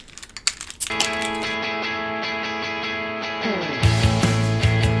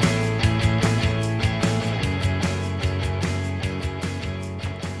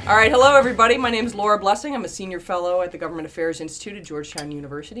All right, hello everybody. My name is Laura Blessing. I'm a senior fellow at the Government Affairs Institute at Georgetown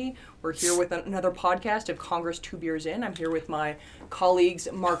University. We're here with another podcast of Congress 2 Beers In. I'm here with my colleagues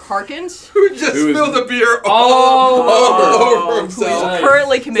Mark Harkins. Who just spilled the beer all over himself. Who is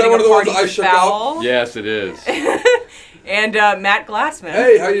currently committing a party foul. Yes, it is. And Matt Glassman.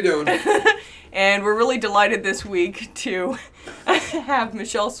 Hey, how you doing? And we're really delighted this week to have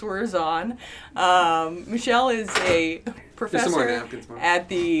Michelle Swerz on. Michelle is a professor at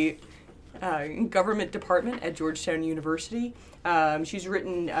the government department at Georgetown University. She's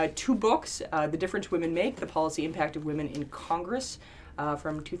written 2 books, The Difference Women Make, The Policy Impact of Women in Congress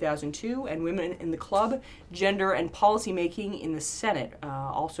from 2002, and Women in the Club, Gender and Policy Making in the Senate,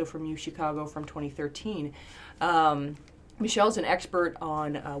 also from UChicago from 2013. Michelle's an expert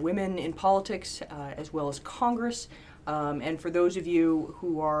on women in politics as well as Congress. And for those of you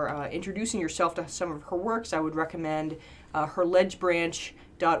who are introducing yourself to some of her works, I would recommend her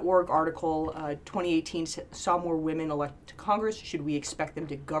ledgebranch.org article, 2018 Saw More Women Elected to Congress, Should We Expect Them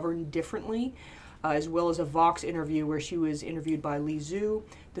to Govern Differently? As well as a Vox interview where she was interviewed by Li Zhu,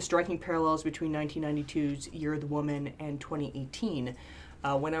 The Striking Parallels Between 1992's Year of the Woman and 2018.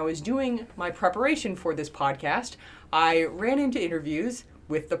 When I was doing my preparation for this podcast, I ran into interviews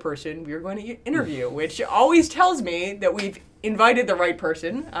with the person we were going to interview, which always tells me that we've invited the right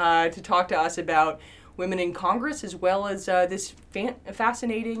person to talk to us about women in Congress, as well as this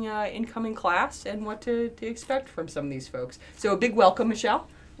fascinating incoming class and what to expect from some of these folks. So a big welcome, Michelle.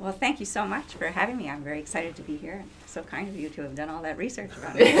 Well, thank you so much for having me. I'm very excited to be here. So kind of you to have done all that research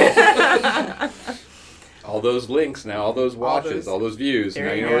about it. All those links now, all those watches, all those views.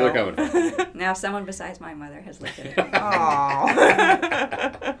 Now you know where they're coming from. Now someone besides my mother has looked at it.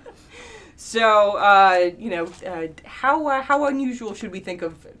 Aww. So, how unusual should we think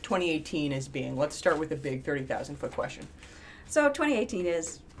of 2018 as being? Let's start with a big 30,000-foot question. So 2018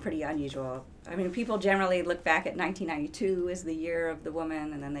 is pretty unusual. I mean, people generally look back at 1992 as the year of the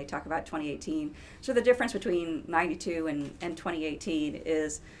woman, and then they talk about 2018. So the difference between 92 and 2018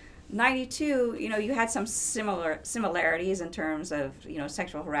 is 92, you had some similarities in terms of,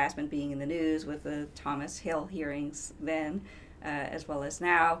 sexual harassment being in the news with the Thomas Hill hearings then, as well as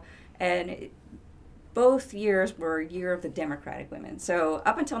now. And both years were year of the Democratic women. So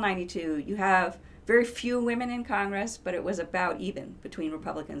up until 92, you have very few women in Congress, but it was about even between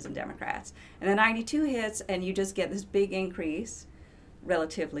Republicans and Democrats. And then 92 hits, and you just get this big increase,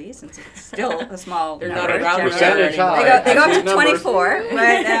 relatively, since it's still a small They're number. not around percentage high. They go up to 24,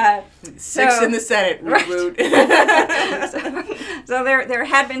 but 6 in the Senate. Right. So there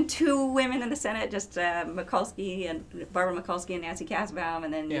had been 2 women in the Senate, just Barbara Mikulski and Nancy Kassebaum,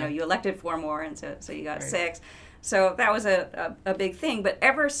 and then you elected 4 more, and so you got 6. So that was a big thing. But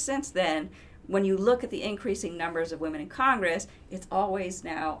ever since then, when you look at the increasing numbers of women in Congress, it's always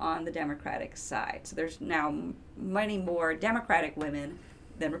now on the Democratic side. So there's now many more Democratic women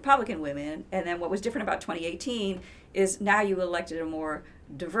than Republican women. And then what was different about 2018 is now you elected a more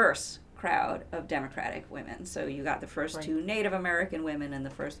diverse crowd of Democratic women. So you got the first 2 Native American women and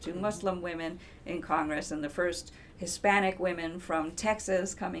the first 2 Muslim women in Congress and the first Hispanic women from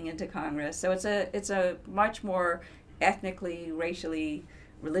Texas coming into Congress. So it's a much more ethnically, racially,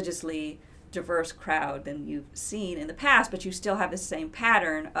 religiously diverse crowd than you've seen in the past, but you still have the same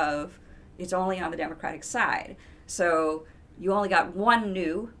pattern of it's only on the Democratic side. So you only got 1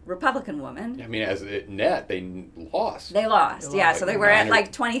 new Republican woman. I mean, as a net, they lost. They lost, yeah. So they were at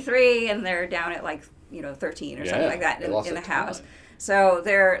like 23, and they're down at like 13 or something like that in the House. So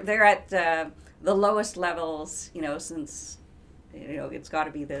they're at the lowest levels, since it's got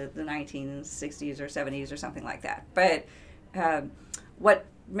to be the 1960s or 70s or something like that. But what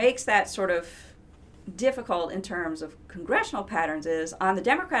makes that sort of difficult in terms of congressional patterns is on the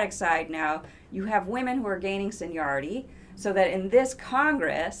Democratic side now you have women who are gaining seniority, so that in this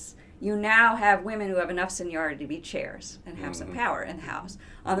Congress you now have women who have enough seniority to be chairs and have some power in the House.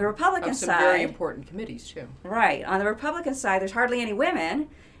 On the Republican side, some very important committees too. Right. On the Republican side, there's hardly any women,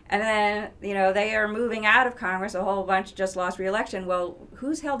 and then they are moving out of Congress. A whole bunch just lost re-election. Well,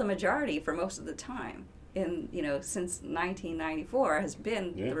 who's held a majority for most of the time? Since 1994 has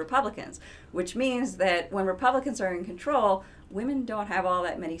been the Republicans, which means that when Republicans are in control, women don't have all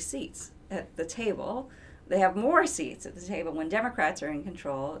that many seats at the table. They have more seats at the table when Democrats are in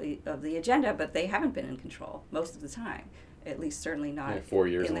control of the agenda, but they haven't been in control most of the time, at least certainly not 4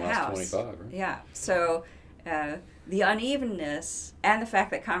 years in in the the last House. 25, right? Yeah, so the unevenness and the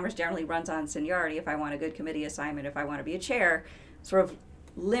fact that Congress generally runs on seniority, if I want a good committee assignment, if I want to be a chair, sort of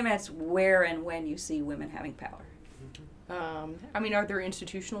limits where and when you see women having power. Are there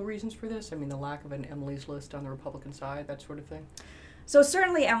institutional reasons for this? The lack of an Emily's List on the Republican side, that sort of thing? So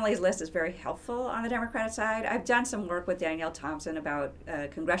certainly Emily's List is very helpful on the Democratic side. I've done some work with Danielle Thompson about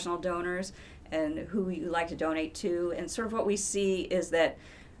congressional donors and who you like to donate to. And sort of what we see is that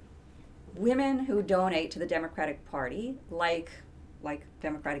women who donate to the Democratic Party, like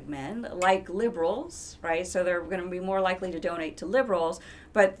Democratic men, like liberals, right? So they're going to be more likely to donate to liberals.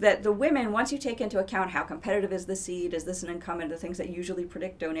 But that the women, once you take into account how competitive is the seat, is this an incumbent, the things that usually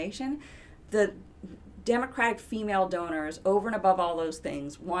predict donation, the Democratic female donors, over and above all those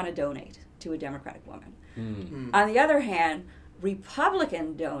things, want to donate to a Democratic woman. On the other hand,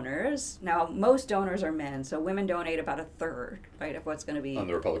 Republican donors, now most donors are men, so women donate about a third, right, of what's going to be on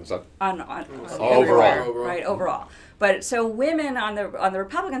the Republican side. On Overall, right, overall. But so women on the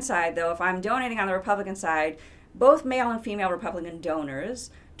Republican side, though, if I'm donating on the Republican side, both male and female Republican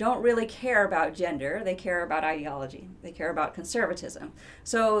donors don't really care about gender. They care about ideology. They care about conservatism.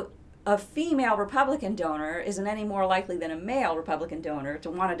 So a female Republican donor isn't any more likely than a male Republican donor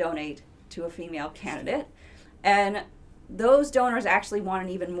to want to donate to a female candidate. And those donors actually want an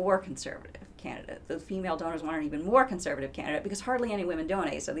even more conservative candidate. The female donors want an even more conservative candidate because hardly any women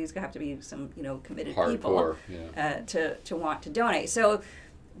donate. So these have to be some, committed people to want to donate. So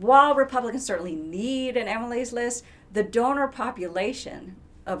while Republicans certainly need an Emily's List, the donor population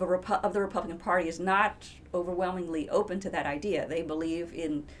of the Republican Party is not overwhelmingly open to that idea. They believe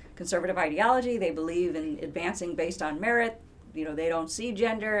in conservative ideology. They believe in advancing based on merit. They don't see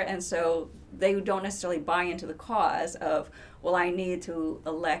gender, and so they don't necessarily buy into the cause of, well, I need to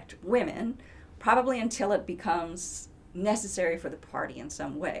elect women, probably until it becomes necessary for the party in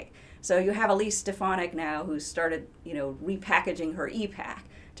some way. So you have Elise Stefanik now who's started, repackaging her e-PAC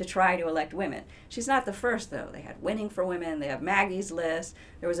to try to elect women. She's not the first, though. They had Winning for Women. They have Maggie's List.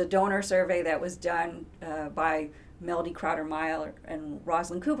 There was a donor survey that was done by Melody Crowder-Meyer and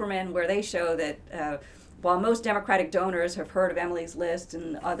Rosalind Cooperman where they show that while most Democratic donors have heard of Emily's List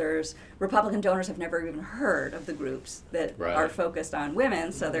and others, Republican donors have never even heard of the groups that are focused on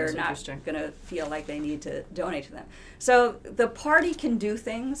women, so they're not going to feel like they need to donate to them. So the party can do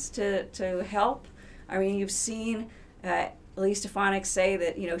things to help. I mean, you've seen Elise Stefanik say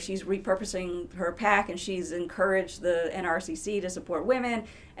that, she's repurposing her PAC and she's encouraged the NRCC to support women.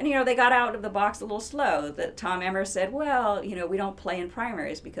 And, they got out of the box a little slow. That Tom Emmer said, well, we don't play in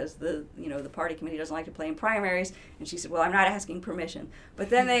primaries because the party committee doesn't like to play in primaries. And she said, well, I'm not asking permission. But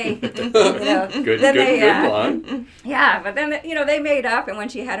then they, good line. Yeah, but then, they made up. And when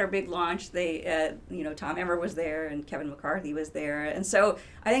she had her big launch, they, Tom Emmer was there and Kevin McCarthy was there. And so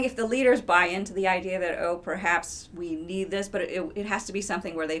I think if the leaders buy into the idea that, perhaps we need this, but it has to be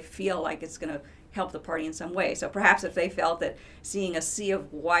something where they feel like it's going to help the party in some way. So perhaps if they felt that seeing a sea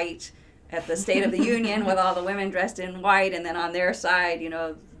of white at the State of the Union with all the women dressed in white, and then on their side, you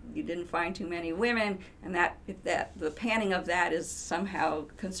didn't find too many women, and that if the panning of that is somehow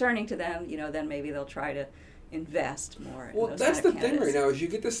concerning to them, then maybe they'll try to invest more. Well, that's the thing right now, is you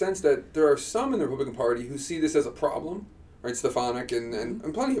get the sense that there are some in the Republican Party who see this as a problem, right? Stefanik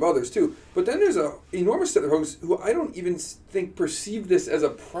and plenty of others too. But then there's an enormous set of folks who I don't even think perceive this as a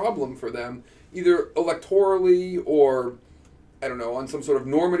problem for them, either electorally or, I don't know, on some sort of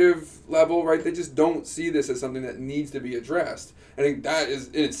normative level, right? They just don't see this as something that needs to be addressed. I think that is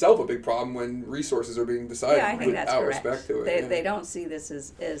in itself a big problem when resources are being decided without respect to it. They don't see this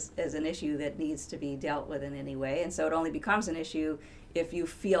as an issue that needs to be dealt with in any way, and so it only becomes an issue if you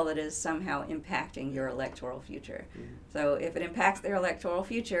feel it is somehow impacting your electoral future. Mm-hmm. So if it impacts their electoral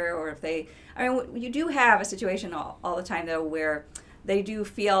future, or if you do have a situation all the time, though, where they do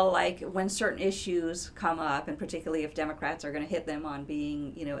feel like when certain issues come up, and particularly if Democrats are going to hit them on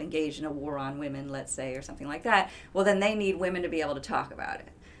being, engaged in a war on women, let's say, or something like that, well, then they need women to be able to talk about it.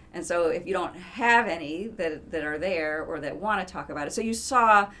 And so if you don't have any that are there or that want to talk about it. So you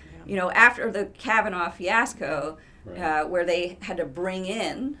saw, after the Kavanaugh fiasco, where they had to bring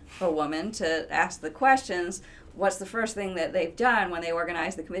in a woman to ask the questions, what's the first thing that they've done when they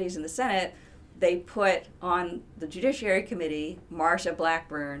organized the committees in the Senate? They put on the Judiciary Committee Marsha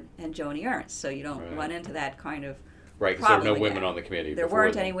Blackburn and Joni Ernst, so you don't run into that kind of right, because there were no women on the committee. There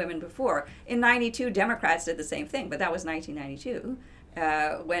weren't any women before. In '92, Democrats did the same thing, but that was 1992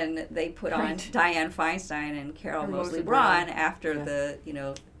 when they put on Dianne Feinstein and Carol Moseley Braun after the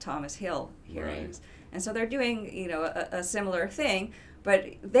Thomas Hill hearings, and so they're doing a similar thing. But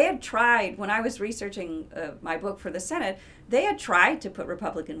they had tried, when I was researching my book for the Senate, they had tried to put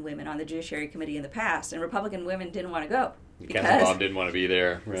Republican women on the Judiciary Committee in the past, and Republican women didn't want to go. Kesselbaum didn't want to be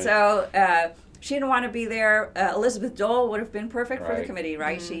there. Right. So she didn't want to be there. Elizabeth Dole would have been perfect for the committee,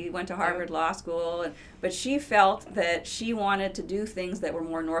 right? Mm-hmm. She went to Harvard Law School, but she felt that she wanted to do things that were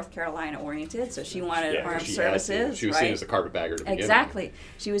more North Carolina oriented. So she wanted armed services. She was seen as a carpetbagger to begin with. Exactly.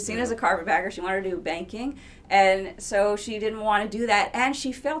 She was seen as a carpetbagger. She wanted to do banking, and so she didn't want to do that. And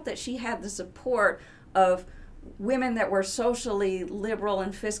she felt that she had the support of women that were socially liberal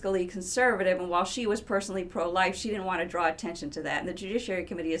and fiscally conservative, and while she was personally pro-life, she didn't want to draw attention to that. And the Judiciary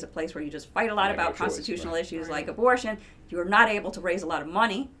Committee is a place where you just fight a lot about constitutional issues like abortion. You are not able to raise a lot of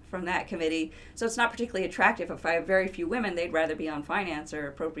money from that committee, so it's not particularly attractive. If I have very few women, they'd rather be on finance or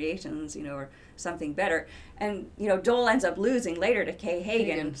appropriations, or something better. And, Dole ends up losing later to Kay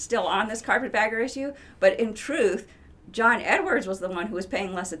Hagan, still on this carpetbagger issue, but in truth, John Edwards was the one who was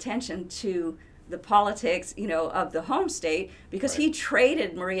paying less attention to the politics, of the home state, because he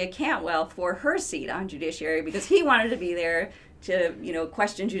traded Maria Cantwell for her seat on Judiciary because he wanted to be there to,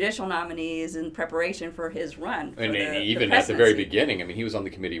 question judicial nominees in preparation for his run. And even at the very beginning, he was on the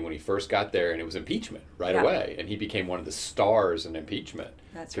committee when he first got there, and it was impeachment right away. And he became one of the stars in impeachment.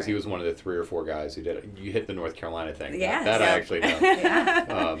 That's because he was one of the 3 or 4 guys who did it. You hit the North Carolina thing. Yeah. That I actually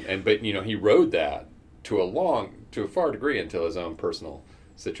know. But he rode that to a far degree until his own personal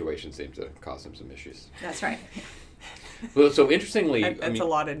situation seemed to cause him some issues. That's right. Well, so interestingly, that's a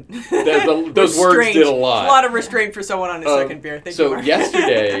lot of those words did a lot. A lot of restraint for someone on a second beer. Thank you, Mark.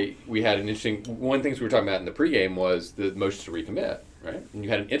 Yesterday we had an interesting. One of the things we were talking about in the pregame was the motion to recommit, right? And you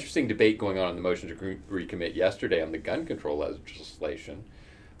had an interesting debate going on the motion to recommit yesterday on the gun control legislation,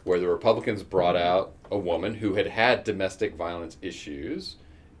 where the Republicans brought out a woman who had domestic violence issues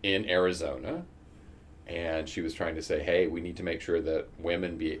in Arizona. And she was trying to say, hey, we need to make sure that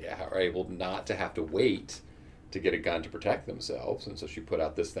women are able not to have to wait to get a gun to protect themselves. And so she put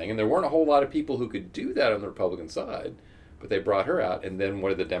out this thing. And there weren't a whole lot of people who could do that on the Republican side, but they brought her out. And then what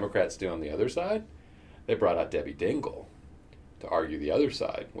did the Democrats do on the other side? They brought out Debbie Dingell to argue the other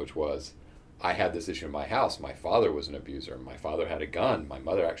side, which was, I had this issue in my house. My father was an abuser. My father had a gun. My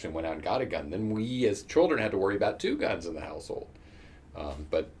mother actually went out and got a gun. Then we as children had to worry about 2 guns in the household.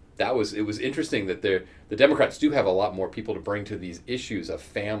 But it was interesting that the Democrats do have a lot more people to bring to these issues of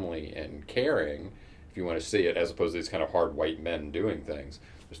family and caring, if you want to see it, as opposed to these kind of hard white men doing things.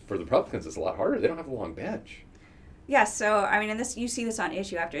 For the Republicans, it's a lot harder. They don't have a long bench. Yes, so and this you see this on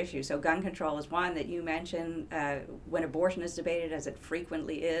issue after issue. So gun control is one that you mentioned. When abortion is debated, as it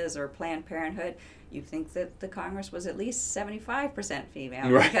frequently is, or Planned Parenthood, you'd think that the Congress was at least 75%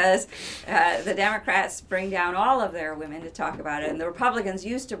 female, right? Because the Democrats bring down all of their women to talk about it, and the Republicans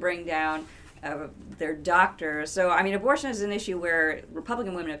used to bring down their doctors. So, abortion is an issue where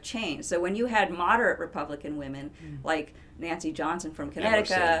Republican women have changed. So when you had moderate Republican women, like Nancy Johnson from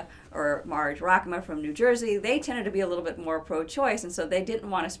Connecticut or Marge Rockema from New Jersey, they tended to be a little bit more pro-choice, and so they didn't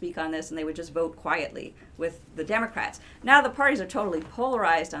want to speak on this, and they would just vote quietly with the Democrats. Now the parties are totally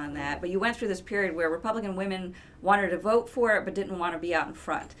polarized on that, but you went through this period where Republican women wanted to vote for it but didn't want to be out in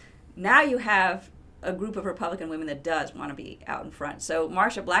front. Now you have a group of Republican women that does want to be out in front. So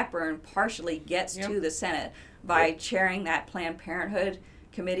Marsha Blackburn partially gets to the Senate by chairing that Planned Parenthood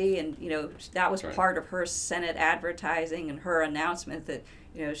committee, and that was part of her Senate advertising and her announcement that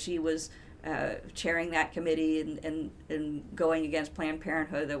she was chairing that committee and going against Planned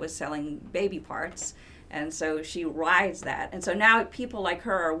Parenthood that was selling baby parts, and so she rides that, and so now people like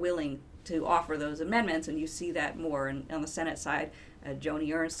her are willing to offer those amendments, and you see that more. And on the Senate side,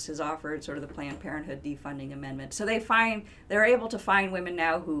 Joni Ernst has offered sort of the Planned Parenthood defunding amendment. So they're able to find women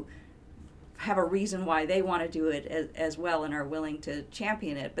now who have a reason why they want to do it as well and are willing to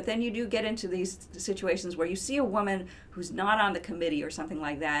champion it. But then you do get into these situations where you see a woman who's not on the committee or something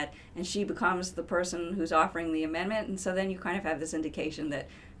like that, and she becomes the person who's offering the amendment, and so then you kind of have this indication that,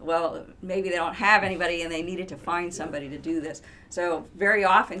 well, maybe they don't have anybody and they needed to find somebody to do this. So very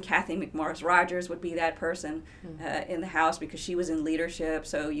often Kathy McMorris Rodgers would be that person in the House because she was in leadership,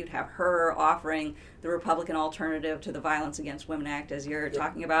 so you'd have her offering the Republican alternative to the Violence Against Women Act, as you're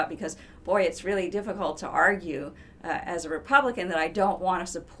talking about, because, boy, it's really difficult to argue as a Republican that I don't want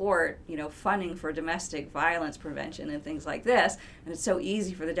to support, funding for domestic violence prevention and things like this. And it's so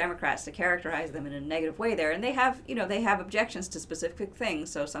easy for the Democrats to characterize them in a negative way there. And they have, they have objections to specific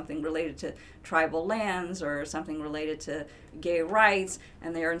things. So something related to tribal lands or something related to gay rights,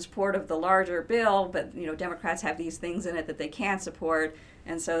 and they're in support of the larger bill, but, Democrats have these things in it that they can't support.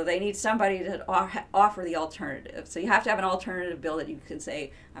 And so they need somebody to offer the alternative. So you have to have an alternative bill that you can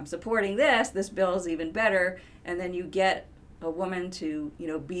say, I'm supporting this bill is even better, and then you get a woman to,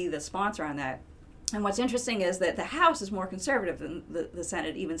 be the sponsor on that. And what's interesting is that the House is more conservative than the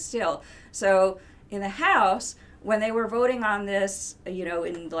Senate even still. So in the House, when they were voting on this,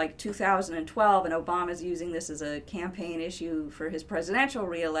 in like 2012, and Obama's using this as a campaign issue for his presidential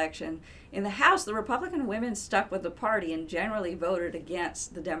reelection, in the House, the Republican women stuck with the party and generally voted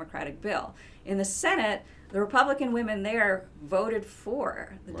against the Democratic bill. In the Senate, the Republican women there voted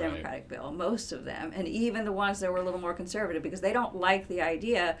for the Democratic bill, most of them, and even the ones that were a little more conservative, because they don't like the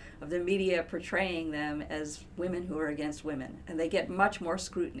idea of the media portraying them as women who are against women, and they get much more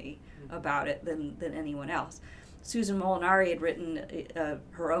scrutiny about it than anyone else. Susan Molinari had written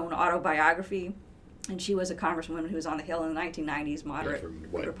her own autobiography, and she was a congresswoman who was on the Hill in the 1990s, moderate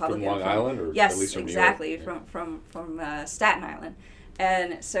Republican. From Long Island, or yes, at least from exactly, New York? from Staten Island.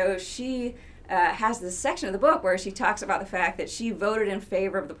 And so she has this section of the book where she talks about the fact that she voted in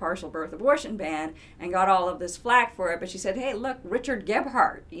favor of the partial birth abortion ban and got all of this flack for it. But she said, hey, look, Richard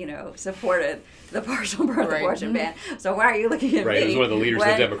Gebhardt, supported the partial birth abortion ban. So why are you looking at me? Right, he was one of the leaders of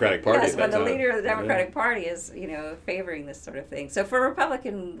the Democratic Party at that when time. the leader of the Democratic Party is, favoring this sort of thing. So for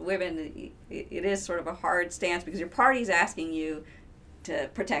Republican women, it is sort of a hard stance because your party's asking you to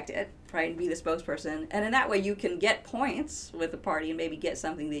protect it, right, and be the spokesperson. And in that way, you can get points with the party and maybe get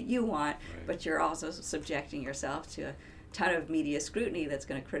something that you want, but you're also subjecting yourself to a ton of media scrutiny that's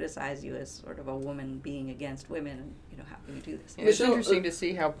going to criticize you as sort of a woman being against women. And, how can you do this? Yeah, it's interesting to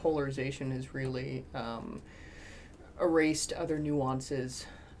see how polarization has really erased other nuances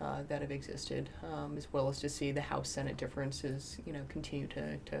that have existed, as well as to see the House-Senate differences, continue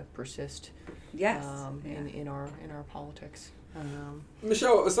to persist. Yes. In our politics.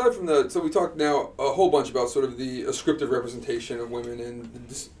 Michelle, aside from so we talked now a whole bunch about sort of the ascriptive representation of women and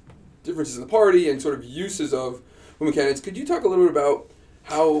the differences in the party and sort of uses of women candidates. Could you talk a little bit about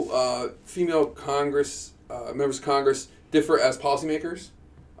how female Congress, members of Congress, differ as policymakers?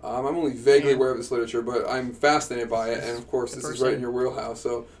 I'm only vaguely aware of this literature, but I'm fascinated by it, and of course this is right in your wheelhouse,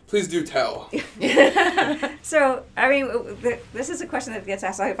 so please do tell. So, this is a question that gets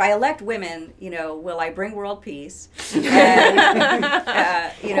asked. If I elect women, will I bring world peace?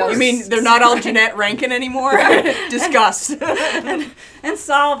 And, you mean they're not all Jeanette Rankin anymore? Discuss. and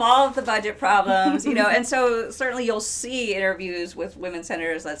solve all of the budget problems, and so certainly you'll see interviews with women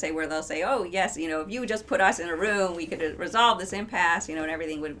senators, let's say, where they'll say, oh, yes, if you just put us in a room, we could resolve this impasse, and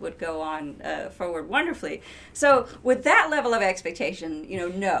everything would go on forward wonderfully. So with that level of expectation,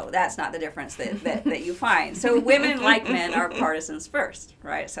 no, that's not the difference that you find. So women, like men, are partisans first,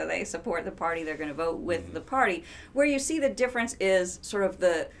 right? So they support the party, they're going to vote with the party. Where you see the difference is sort of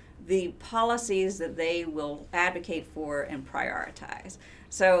the policies that they will advocate for and prioritize.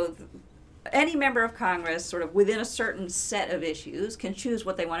 So any member of Congress, sort of within a certain set of issues, can choose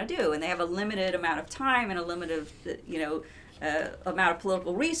what they want to do, and they have a limited amount of time and a limited, amount of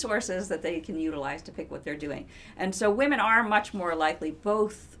political resources that they can utilize to pick what they're doing. And so women are much more likely,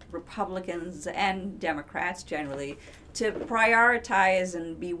 both Republicans and Democrats generally, to prioritize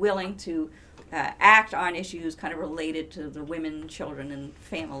and be willing to act on issues kind of related to the women, children, and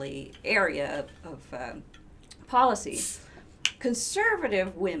family area of policy.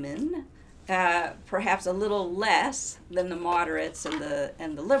 Conservative women, perhaps a little less than the moderates and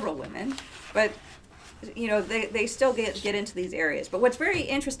the liberal women, but they still get into these areas. But what's very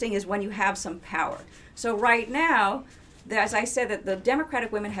interesting is when you have some power. So right now, as I said, that the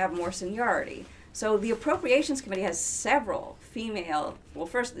Democratic women have more seniority. So the Appropriations Committee has several female, well,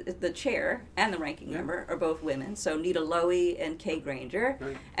 first the chair and the ranking member are both women, so Nita Lowey and Kay Granger.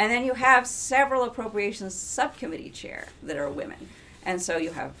 Right. And then you have several Appropriations Subcommittee chair that are women. And so you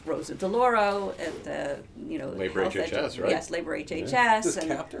have Rosa DeLauro at the, Labor HHS, right? Yes, Labor HHS. Does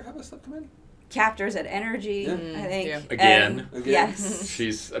CAPTOR have a subcommittee? Captors at Energy, I think. Yeah. Again. Yes.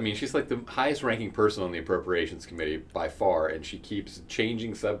 She's like the highest ranking person on the Appropriations Committee by far, and she keeps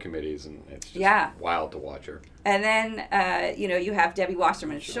changing subcommittees, and it's just wild to watch her. And then, you have Debbie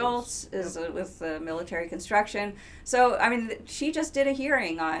Wasserman Schultz with military construction. So, she just did a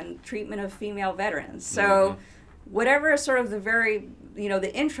hearing on treatment of female veterans. So, whatever is sort of the very,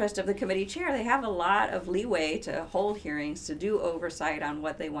 the interest of the committee chair, they have a lot of leeway to hold hearings, to do oversight on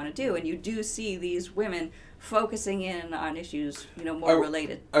what they want to do. And you do see these women focusing in on issues, more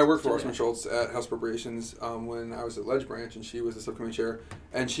related. I worked for Wasserman Schultz at House Appropriations when I was at Ledge Branch, and she was the subcommittee chair.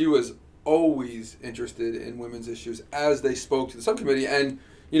 And she was always interested in women's issues as they spoke to the subcommittee. And,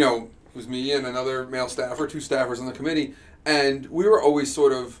 it was me and another male staffer, two staffers on the committee. And we were always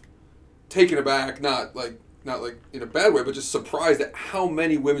sort of taken aback, not like in a bad way, but just surprised at how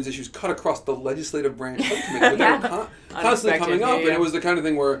many women's issues cut across the legislative branch subcommittee. They were constantly coming up, and it was the kind of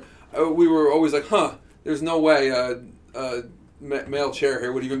thing where we were always like, there's no way a male chair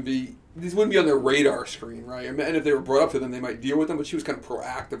here would even be these wouldn't be on their radar screen, right? And if they were brought up to them, they might deal with them, but she was kind of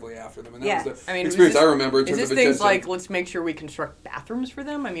proactively after them. And that was the experience I remember in terms of Is this things like, let's make sure we construct bathrooms for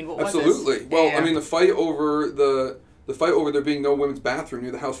them? I mean, what was this? Absolutely. Well, I mean, the fight over there being no women's bathroom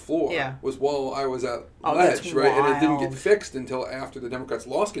near the House floor was while I was at Ledge, right? And it didn't get fixed until after the Democrats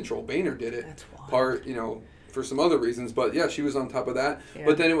lost control. Boehner did it. That's wild. For some other reasons, but yeah, she was on top of that. Yeah.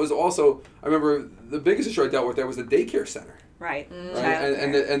 But then it was also, I remember the biggest issue I dealt with there was the daycare center. Right. And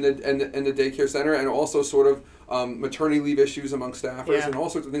the daycare center, and also sort of maternity leave issues among staffers and all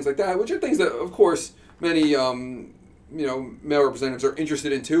sorts of things like that, which are things that, of course, many male representatives are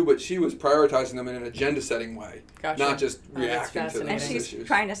interested in too, but she was prioritizing them in an agenda-setting way, not just reacting to them. And she's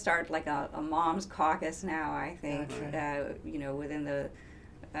trying to start like a mom's caucus now, I think,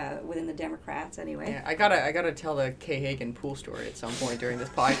 within the Democrats anyway. Yeah, I gotta tell the Kay Hagan pool story at some point during this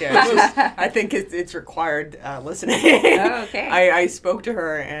podcast. I think it's required listening. Oh, okay. I spoke to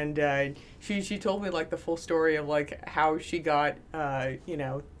her and she told me like the full story of like how she got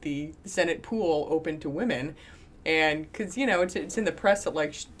the Senate pool open to women. And because it's in the press that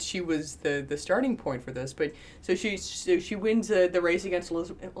like she was the starting point for this, but so she wins the race against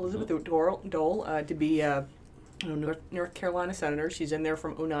Elizabeth Dole to be North Carolina senator. She's in there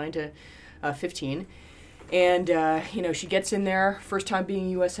from 2009 to 15, and she gets in there first time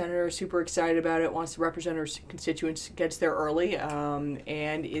being U.S. senator, super excited about it, wants to represent her constituents, gets there early,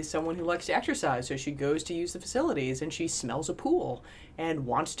 and is someone who likes to exercise. So she goes to use the facilities, and she smells a pool and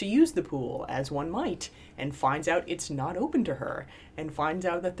wants to use the pool, as one might, and finds out it's not open to her, and finds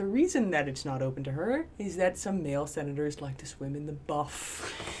out that the reason that it's not open to her is that some male senators like to swim in the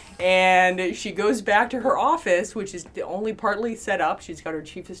buff. And she goes back to her office, which is only partly set up. She's got her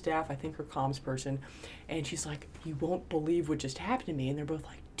chief of staff, I think her comms person, and she's like, "You won't believe what just happened to me." And they're both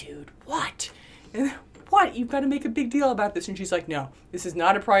like, "Dude, what?" And what? You've got to make a big deal about this. And she's like, "No, this is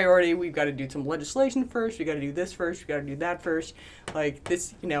not a priority. We've got to do some legislation first. We got to do this first. We got to do that first. Like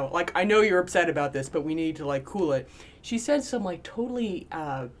this, like I know you're upset about this, but we need to like cool it." She said some like totally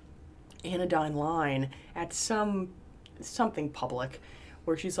anodyne line at something public,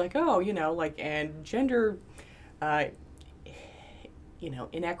 where she's like, "Oh, and gender,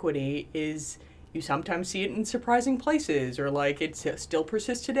 inequity is." You sometimes see it in surprising places, or like it still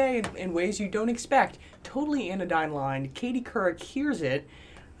persists today in ways you don't expect. Totally anodyne line. Katie Couric hears it,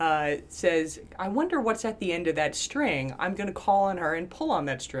 says, "I wonder what's at the end of that string. I'm going to call on her and pull on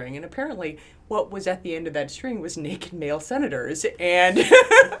that string." And apparently what was at the end of that string was naked male senators. And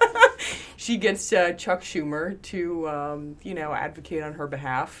she gets Chuck Schumer to, advocate on her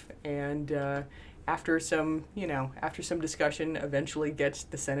behalf. And after some discussion, eventually gets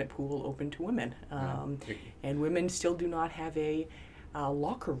the Senate pool open to women. And women still do not have a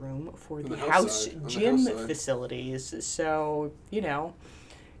locker room for the House gym facilities. So,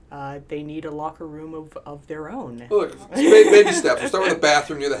 they need a locker room of their own. Look, baby steps. We'll start with a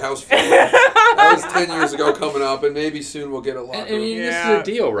bathroom near the House floor. That was 10 years ago coming up, and maybe soon we'll get a locker room. This is a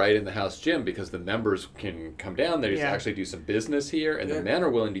deal, right, in the House gym, because the members can come down, they actually do some business here, and the men are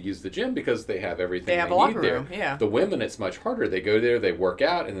willing to use the gym because they have everything they have a locker room. Yeah. The women, it's much harder. They go there, they work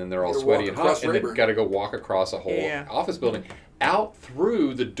out, and then they're all sweaty and hot, and they've got to go walk across a whole office building. Out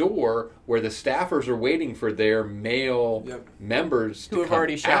through the door where the staffers are waiting for their male members to come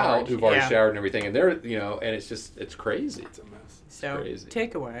already showered. who've already showered and everything, and they're and it's crazy. It's a mess. So crazy.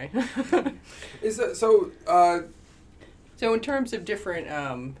 Takeaway. Is that so? So in terms of different,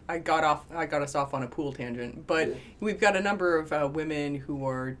 I got us off on a pool tangent, but we've got a number of women who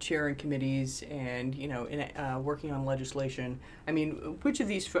are chairing committees and working on legislation. I mean, which of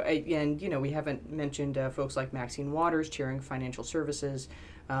these? And we haven't mentioned folks like Maxine Waters chairing financial services,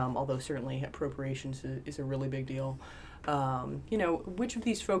 although certainly appropriations is a really big deal. Which of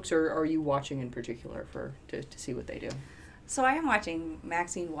these folks are you watching in particular to see what they do? So I am watching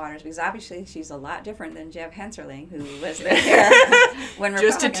Maxine Waters because obviously she's a lot different than Jeb Hensarling, who was there when Republicans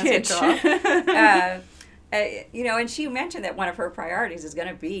just a titch. And she mentioned that one of her priorities is going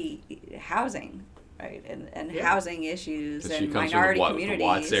to be housing, right, and housing issues and minority communities. The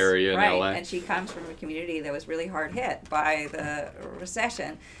Watts area in LA. And she comes from a community that was really hard hit by the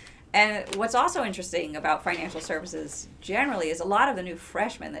recession. And what's also interesting about financial services generally is a lot of the new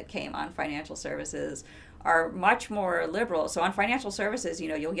freshmen that came on financial services are much more liberal. So on financial services,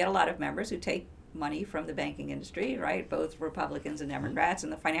 you'll get a lot of members who take money from the banking industry, right? Both Republicans and Democrats.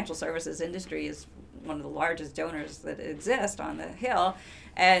 And the financial services industry is one of the largest donors that exist on the Hill.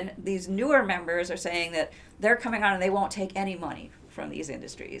 And these newer members are saying that they're coming on and they won't take any money from these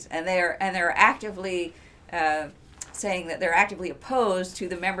industries. And they're actively saying that they're actively opposed to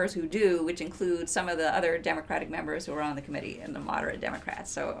the members who do, which include some of the other Democratic members who are on the committee and the moderate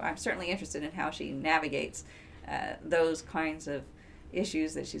Democrats. So I'm certainly interested in how she navigates those kinds of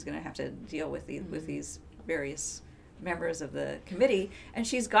issues that she's going to have to deal with with these various members of the committee. And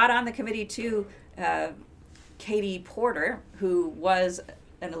she's got on the committee too Katie Porter, who was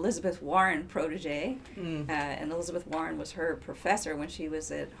an Elizabeth Warren protege, and Elizabeth Warren was her professor when she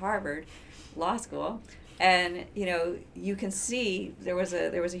was at Harvard Law School. And you can see there was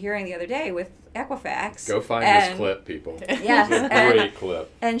a hearing the other day with Equifax. Go find this clip, people. Yeah, it's a great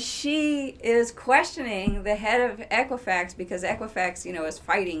clip. And she is questioning the head of Equifax because Equifax, is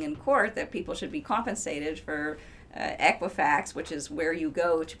fighting in court that people should be compensated for Equifax, which is where you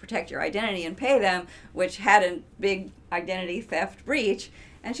go to protect your identity and pay them, which had a big identity theft breach.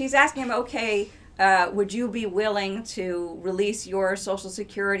 And she's asking him, okay, would you be willing to release your social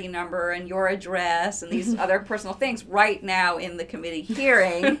security number and your address and these other personal things right now in the committee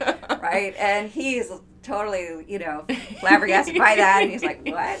hearing, right? And he's totally, flabbergasted by that, and he's like,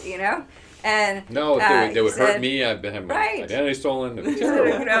 what, And no, they would hurt me. I've been having my identity stolen.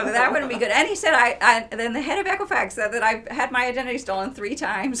 That wouldn't be good. And he said, then the head of Equifax said that I've had my identity stolen 3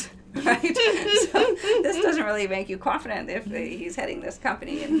 times. Right? So this doesn't really make you confident if he's heading this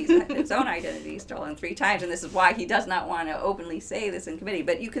company and he's had his own identity stolen 3 times. And this is why he does not want to openly say this in committee.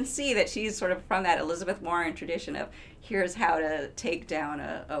 But you can see that she's sort of from that Elizabeth Warren tradition of here's how to take down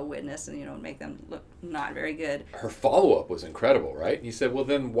a witness and make them look not very good. Her follow-up was incredible, right? And he said, well,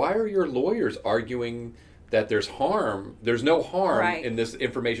 then why are your lawyers arguing that there's no harm in this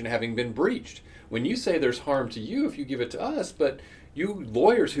information having been breached? When you say there's harm to you if you give it to us, but you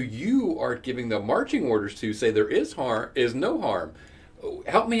lawyers who you are giving the marching orders to say there is no harm.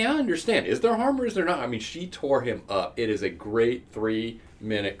 Help me out understand. Is there harm or is there not? I mean, she tore him up. It is a great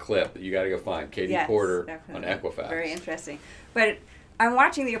 3-minute clip that you got to go find. Katie Porter definitely. On Equifax. Very interesting. But I'm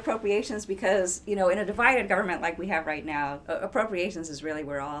watching the appropriations because, in a divided government like we have right now, appropriations is really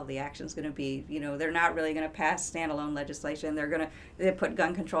where all the action's going to be. They're not really going to pass standalone legislation. They put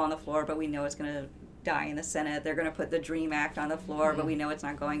gun control on the floor, but we know it's going to die in the Senate. They're going to put the DREAM Act on the floor, but we know it's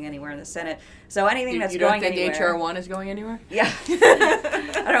not going anywhere in the Senate. So anything that's going anywhere... You don't think H.R. 1 is going anywhere? Yeah.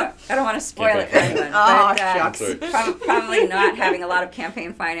 I don't want to spoil it for anyone. Oh, shucks. Probably not having a lot of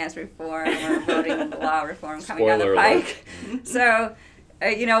campaign finance reform or voting law reform coming down the pike. So...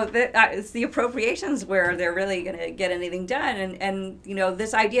 it's the appropriations where they're really going to get anything done. And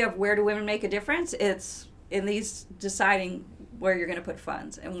this idea of where do women make a difference, it's in these deciding where you're going to put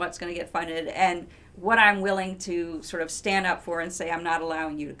funds and what's going to get funded and what I'm willing to sort of stand up for and say I'm not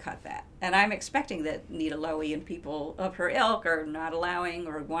allowing you to cut that. And I'm expecting that Nita Lowey and people of her ilk are not allowing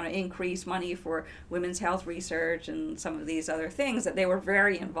or want to increase money for women's health research and some of these other things that they were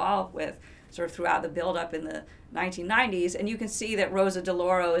very involved with sort of throughout the buildup in the 1990s. And you can see that Rosa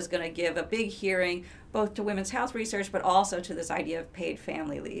DeLauro is going to give a big hearing both to women's health research but also to this idea of paid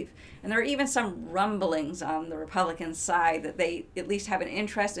family leave. And there are even some rumblings on the Republican side that they at least have an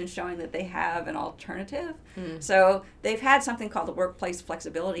interest in showing that they have an alternative. So they've had something called the Workplace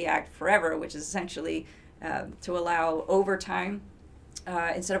Flexibility Act forever, which is essentially to allow overtime,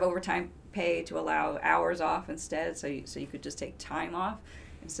 instead of overtime pay, to allow hours off instead, so you could just take time off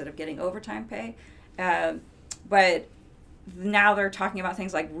instead of getting overtime pay. But now they're talking about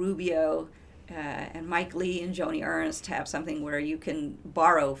things like Rubio and Mike Lee and Joni Ernst have something where you can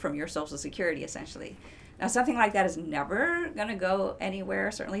borrow from your Social Security, essentially. Now, something like that is never going to go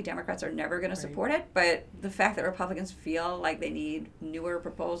anywhere. Certainly, Democrats are never going to support it. But the fact that Republicans feel like they need newer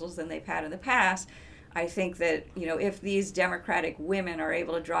proposals than they've had in the past, I think that, if these Democratic women are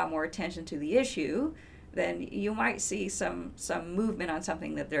able to draw more attention to the issue, then you might see some movement on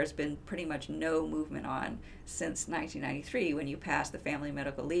something that there's been pretty much no movement on since 1993 when you passed the Family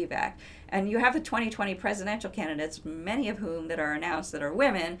Medical Leave Act. And you have the 2020 presidential candidates, many of whom that are announced that are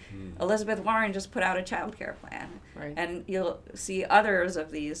women. Elizabeth Warren just put out a child care plan. Right. And you'll see others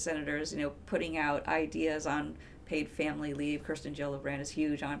of these senators, putting out ideas on paid family leave. Kirsten Gillibrand is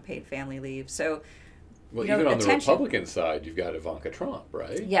huge on paid family leave. So, well, even on the Republican side, you've got Ivanka Trump,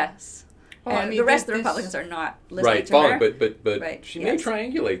 right? Yes. Well, and the rest of the Republicans are not listening to her. But she may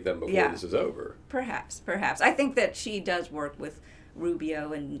triangulate them before this is over. Perhaps. I think that she does work with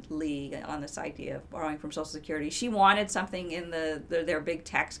Rubio and Lee on this idea of borrowing from Social Security. She wanted something in their big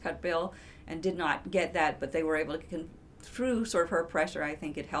tax cut bill and did not get that, but they were able to, through sort of her pressure, I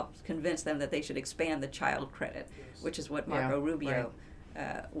think it helped convince them that they should expand the child credit, which is what Marco Rubio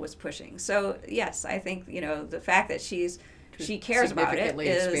was pushing. So, yes, I think, the fact that she's she cares about it significantly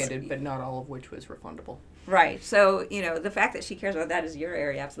expanded, but not all of which was refundable. Right. So, the fact that she cares about that is your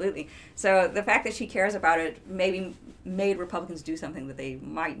area, absolutely. So the fact that she cares about it maybe made Republicans do something that they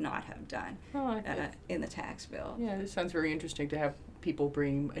might not have done in the tax bill. Yeah, it sounds very interesting to have people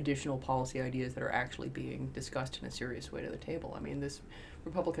bring additional policy ideas that are actually being discussed in a serious way to the table. I mean, this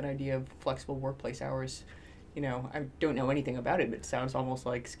Republican idea of flexible workplace hours, I don't know anything about it, but it sounds almost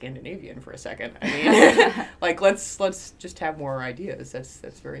like Scandinavian for a second. I mean, like let's just have more ideas.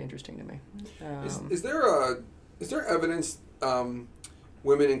 That's very interesting to me. Is there evidence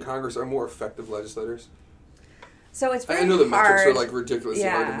women in Congress are more effective legislators? So it's very I know the hard. metrics are like ridiculously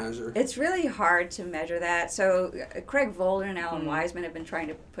hard to measure. It's really hard to measure that. So Craig Volder and Alan Wiseman have been trying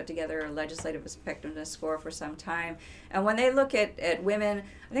to put together a legislative effectiveness score for some time. And when they look at women,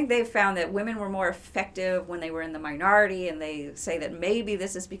 I think they've found that women were more effective when they were in the minority, and they say that maybe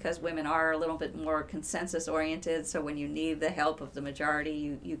this is because women are a little bit more consensus oriented, so when you need the help of the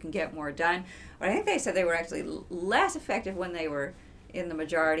majority, you can get more done. But I think they said they were actually less effective when they were in the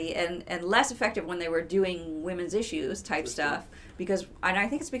majority and less effective when they were doing women's issues type stuff, and I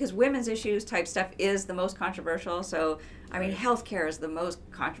think it's because women's issues type stuff is the most controversial. So I mean, healthcare is the most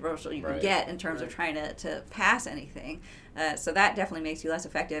controversial you can get in terms of trying to pass anything. So that definitely makes you less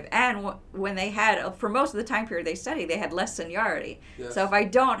effective. And when they had, for most of the time period they studied, they had less seniority. Yes. So if I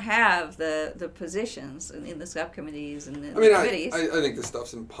don't have the positions in the subcommittees and the committees. I think this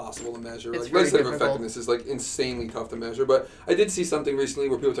stuff's impossible to measure. Like, legislative effectiveness is like insanely tough to measure. But I did see something recently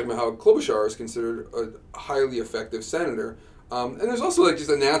where people were talking about how Klobuchar is considered a highly effective senator. And there's also like just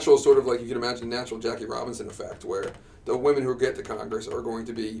a natural sort of like, you can imagine, natural Jackie Robinson effect where the women who get to Congress are going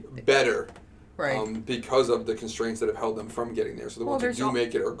to be better. Right. Because of the constraints that have held them from getting there. So the ones who do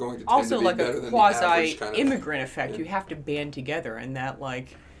make it are going to tend to be better than the average kind of... Also like a quasi-immigrant effect. Yeah. You have to band together and that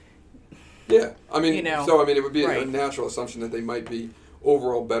like... Yeah. I mean, so it would be a natural assumption that they might be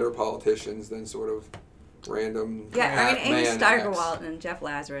overall better politicians than sort of random... Yeah, I mean, Amy Steigerwalt and Jeff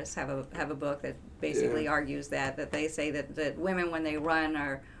Lazarus have a book that basically argues that they say that women, when they run,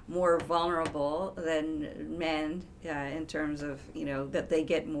 are more vulnerable than men in terms of, that they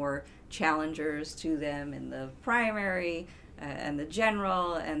get more challengers to them in the primary and the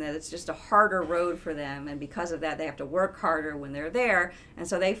general, and that it's just a harder road for them, and because of that they have to work harder when they're there. And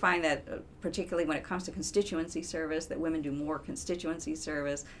so they find that particularly when it comes to constituency service, that women do more constituency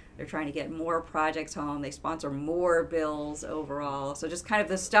service. They're trying to get more projects home. They sponsor more bills overall. So just kind of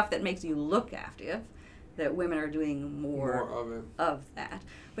the stuff that makes you look active, that women are doing more of that.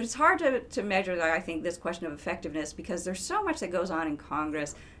 But it's hard to measure, I think, this question of effectiveness, because there's so much that goes on in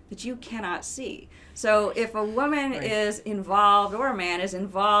Congress that you cannot see. So if a woman is involved, or a man is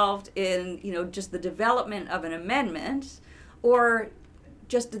involved in, just the development of an amendment, or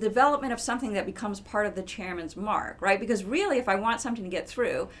just the development of something that becomes part of the chairman's mark, right? Because really, if I want something to get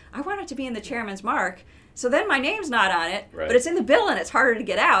through, I want it to be in the chairman's mark. So then my name's not on it, but it's in the bill and it's harder to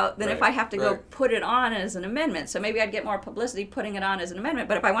get out than if I have to go put it on as an amendment. So maybe I'd get more publicity putting it on as an amendment,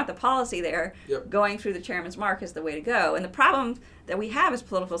 but if I want the policy there, going through the chairman's mark is the way to go. And the problem that we have as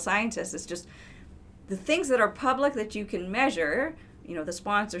political scientists is just the things that are public that you can measure, the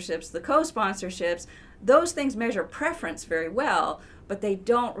sponsorships, the co-sponsorships, those things measure preference very well, but they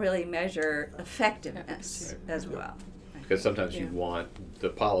don't really measure effectiveness as well. Because sometimes you want the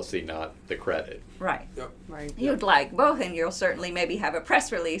policy, not the credit. Right. Yep. Right. You'd like both, and you'll certainly maybe have a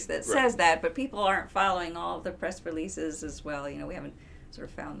press release that says that, but people aren't following all of the press releases as well. We haven't sort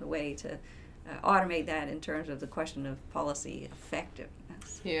of found the way to automate that in terms of the question of policy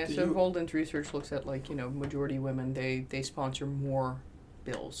effectiveness. Yeah, so Holden's research looks at, majority women, they sponsor more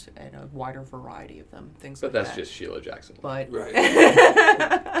bills and a wider variety of them, things like that. But that's just Sheila Jackson. But but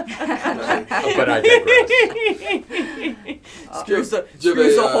I digress. Screws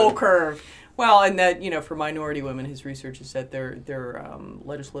the whole curve. Well, and that, for minority women, his research is that their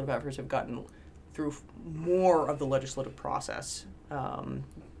legislative efforts have gotten through more of the legislative process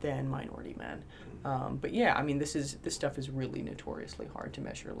than minority men. But yeah, I mean, this stuff is really notoriously hard to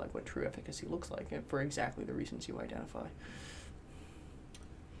measure, like what true efficacy looks like, for exactly the reasons you identify.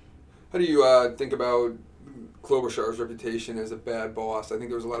 How do you think about Klobuchar's reputation as a bad boss? I think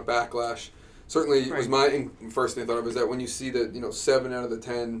there was a lot of backlash. Certainly, it was my first thing I thought of is that when you see that 7 out of the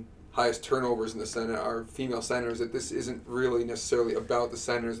 10 highest turnovers in the Senate are female senators, that this isn't really necessarily about the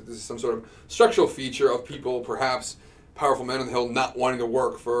senators, that this is some sort of structural feature of people, perhaps powerful men on the Hill, not wanting to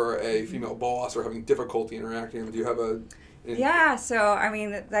work for a female boss or having difficulty interacting. Do you have a Yeah, so I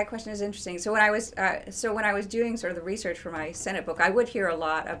mean that question is interesting. So when I was doing sort of the research for my Senate book, I would hear a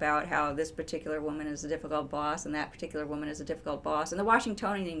lot about how this particular woman is a difficult boss and that particular woman is a difficult boss. And the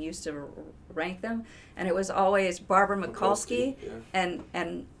Washingtonian used to rank them, and it was always Barbara Mikulski and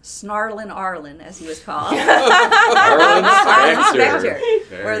Snarlin Arlen, as he was called. Arlen Specter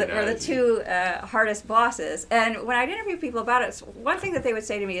were the two hardest bosses. And when I'd interview people about it, one thing that they would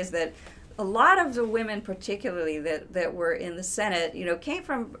say to me is that a lot of the women, particularly that were in the Senate, came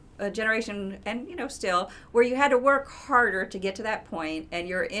from a generation, and still, where you had to work harder to get to that point, and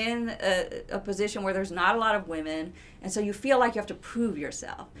you're in a position where there's not a lot of women, and so you feel like you have to prove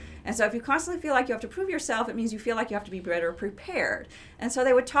yourself. And so if you constantly feel like you have to prove yourself, it means you feel like you have to be better prepared. And so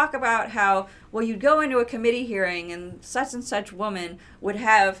they would talk about how, well, you'd go into a committee hearing and such woman would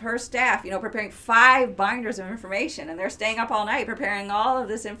have her staff, preparing 5 binders of information, and they're staying up all night preparing all of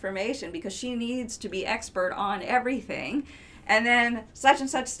this information because she needs to be expert on everything. And then such and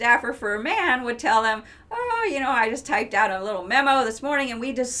such staffer for a man would tell them, I just typed out a little memo this morning and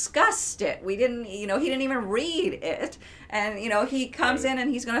we discussed it. We didn't, he didn't even read it. And, he comes in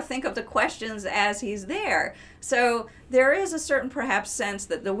and he's going to think of the questions as he's there. So there is a certain perhaps sense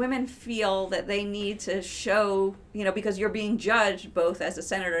that the women feel that they need to show, because you're being judged both as a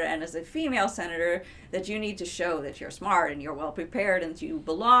senator and as a female senator, that you need to show that you're smart and you're well prepared and you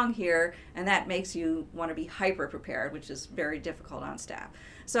belong here. And that makes you want to be hyper prepared, which is very difficult on staff.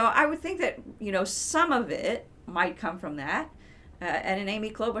 So I would think that, some of it might come from that. And in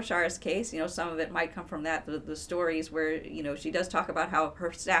Amy Klobuchar's case, some of it might come from that, the stories where, she does talk about how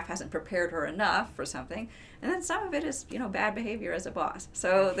her staff hasn't prepared her enough for something. And then some of it is, bad behavior as a boss.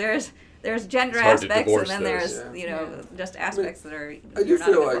 So there's gender aspects, and then there's, just aspects that are, I do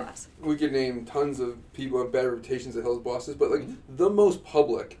feel like boss. We could name tons of people who have bad reputations that held as bosses, but the most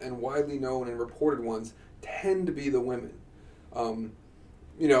public and widely known and reported ones tend to be the women.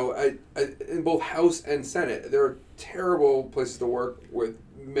 In both House and Senate, there are terrible places to work with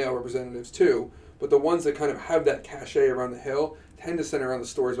male representatives too, but the ones that kind of have that cachet around the Hill tend to center around the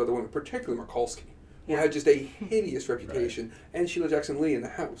stories about the women, particularly Mikulski, who had just a hideous reputation, and Sheila Jackson Lee in the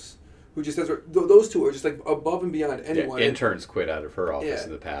House, who just has, those two are just above and beyond anyone. Yeah, interns quit out of her office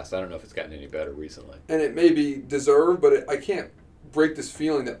in the past. I don't know if it's gotten any better recently. And it may be deserved, but I can't break this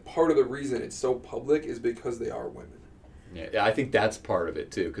feeling that part of the reason it's so public is because they are women. Yeah, I think that's part of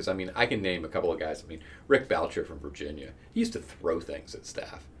it, too, because, I can name a couple of guys. Rick Boucher from Virginia, he used to throw things at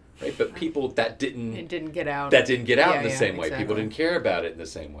staff, right? But people, it didn't get out in the same way. People didn't care about it in the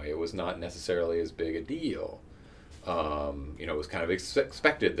same way. It was not necessarily as big a deal. It was kind of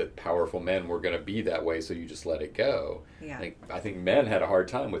expected that powerful men were going to be that way, so you just let it go. Yeah. I think men had a hard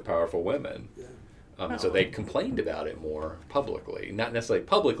time with powerful women. Yeah. So they complained about it more publicly. Not necessarily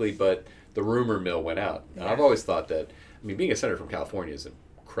publicly, but the rumor mill went out. And I've always thought that, being a senator from California is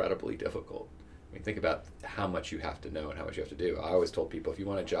incredibly difficult. Think about how much you have to know and how much you have to do. I always told people, if you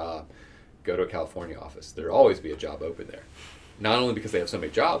want a job, go to a California office. There'll always be a job open there. Not only because they have so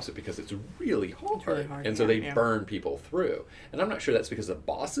many jobs, but because it's really hard. And so they burn people through. And I'm not sure that's because the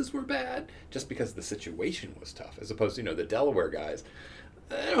bosses were bad, just because the situation was tough, as opposed to, the Delaware guys.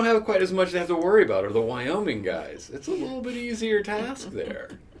 They don't have quite as much they have to worry about, or the Wyoming guys. It's a little bit easier task there.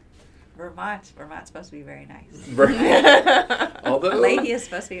 Vermont's supposed to be very nice. Right. Although Leahy is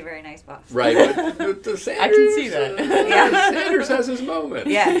supposed to be a very nice boss. Right, but the Sanders, I can see that. Sanders has his moments.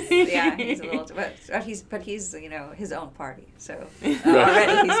 Yes, he's a little, but he's his own party. So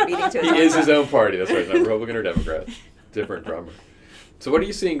already he's speeding to his own. He is his own party. That's right, not Republican or Democrat. Different drummer. So what are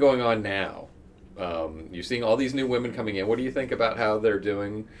you seeing going on now? You're seeing all these new women coming in. What do you think about how they're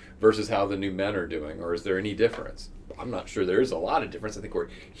doing versus how the new men are doing, or is there any difference? I'm not sure there is a lot of difference. I think we're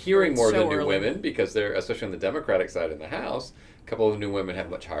hearing more of the new women because they're, especially on the Democratic side in the House, a couple of new women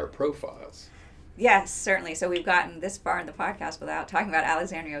have much higher profiles. Yes, certainly. So we've gotten this far in the podcast without talking about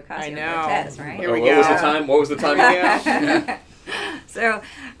Alexandria Ocasio-Cortez, right? Here we go. What was the time again? So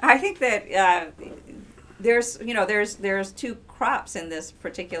I think that there's two crops in this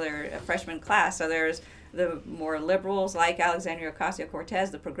particular freshman class. So there's the more liberals like Alexandria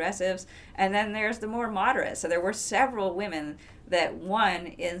Ocasio-Cortez, the progressives, and then there's the more moderates. So there were several women that won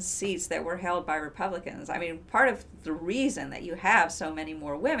in seats that were held by Republicans. Part of the reason that you have so many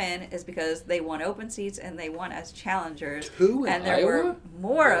more women is because they won open seats and they won as challengers. 2 in and there Iowa? were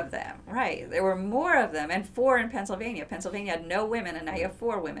more of them, right? There were more of them, and 4 in Pennsylvania. Pennsylvania had no women, and now you have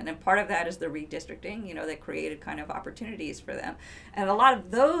 4 women. And part of that is the redistricting, that created kind of opportunities for them. And a lot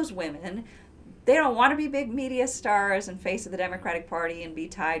of those women they don't want to be big media stars and face of the Democratic Party and be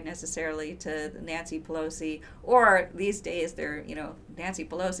tied necessarily to Nancy Pelosi. Or these days, Nancy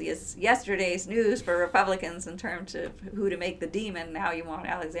Pelosi is yesterday's news for Republicans in terms of who to make the demon. Now you want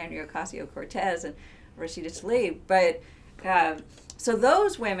Alexandria Ocasio-Cortez and Rashida Tlaib. But so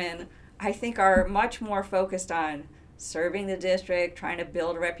those women, I think, are much more focused on serving the district, trying to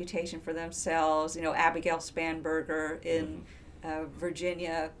build a reputation for themselves. Abigail Spanberger in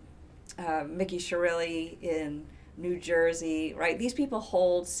Virginia, Mickey Shirley in New Jersey, right? These people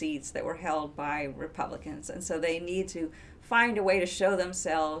hold seats that were held by Republicans, and so they need to find a way to show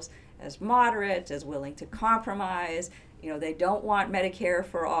themselves as moderate, as willing to compromise. They don't want Medicare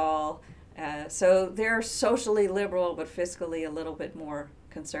for all. So they're socially liberal, but fiscally a little bit more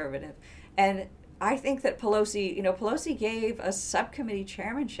conservative. And I think that Pelosi gave a subcommittee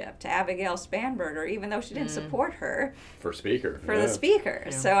chairmanship to Abigail Spanberger, even though she didn't support her. For Speaker. For the Speaker.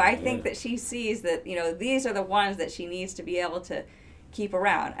 Yeah. So I think that she sees that, these are the ones that she needs to be able to keep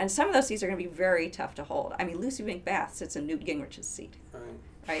around. And some of those seats are going to be very tough to hold. I mean, Lucy McBath sits in Newt Gingrich's seat.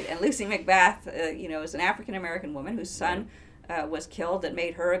 Right? And Lucy McBath, is an African-American woman whose son was killed that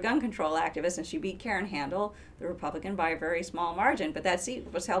made her a gun control activist, and she beat Karen Handel, the Republican, by a very small margin. But that seat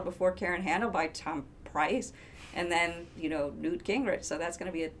was held before Karen Handel by Tom Price, and then Newt Gingrich. So that's going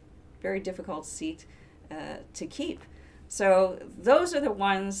to be a very difficult seat to keep. So those are the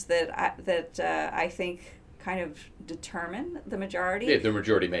ones that I think kind of determine the majority. Yeah, they're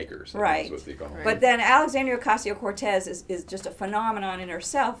majority makers. Right. That's what they call them. But then Alexandria Ocasio-Cortez is just a phenomenon in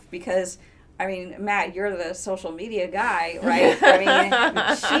herself because, I mean, Matt, you're the social media guy, right? I mean,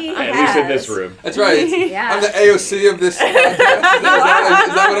 she has... At least in this room. That's right. Yeah. I'm the AOC of this podcast. Is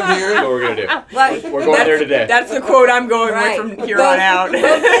that what I'm hearing? That's what we're going to do. Like, we're going there today. That's the quote I'm going with from here on out.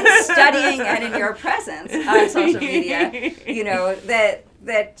 Both in studying and in your presence on social media,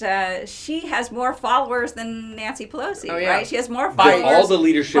 that she has more followers than Nancy Pelosi, right? She has more followers by all the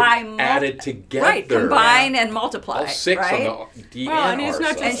leadership added together. Right, combine and multiply. All six right? on the D well, and it's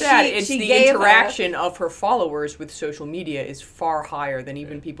not just that. It's the interaction of her followers with social media is far higher than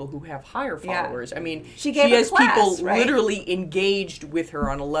even people who have higher followers. I mean, she has people literally engaged with her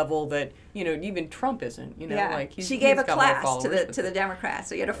on a level that, even Trump isn't. Like she gave a class to the Democrats.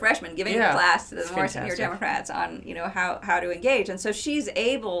 So you had a freshman giving a class to the more senior Democrats on how to engage, and so she's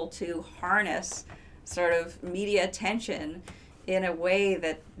able to harness sort of media attention in a way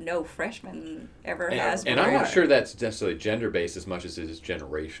that no freshman ever has before. And I'm not sure that's necessarily gender-based as much as it is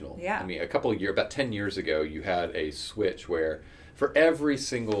generational. Yeah. I mean, about 10 years ago, you had a switch where for every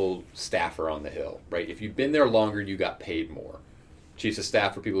single staffer on the Hill, right, if you'd been there longer, you got paid more. Chiefs of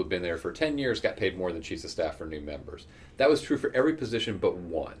staff for people who've been there for 10 years got paid more than chiefs of staff for new members. That was true for every position but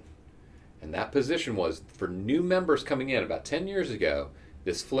one. And that position was for new members coming in about 10 years ago.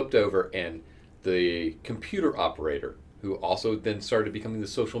 This flipped over, and the computer operator, who also then started becoming the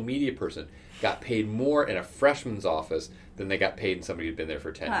social media person, got paid more in a freshman's office than they got paid in somebody who'd been there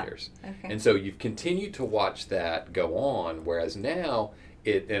for 10 years. Okay. And so you've continued to watch that go on, whereas now,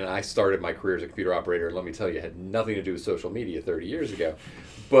 and I started my career as a computer operator, and let me tell you, it had nothing to do with social media 30 years ago.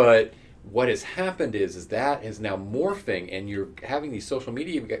 But what has happened is that is now morphing, and you're having these social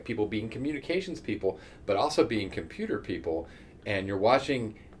media people being communications people, but also being computer people. And you're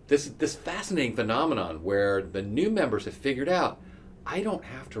watching this fascinating phenomenon where the new members have figured out, I don't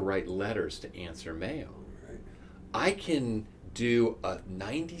have to write letters to answer mail. Right. I can do a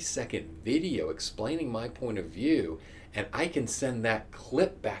 90-second video explaining my point of view, and I can send that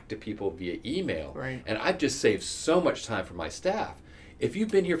clip back to people via email. Right. And I've just saved so much time for my staff. If you've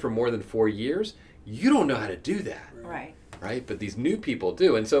been here for more than 4 years, you don't know how to do that. Right? But these new people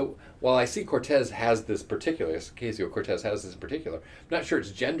do. And so while I see Ocasio-Cortez has this in particular, I'm not sure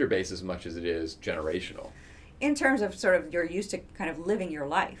it's gender-based as much as it is generational. In terms of sort of you're used to kind of living your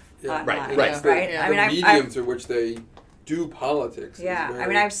life. Right. The medium through which they do politics. Yeah. I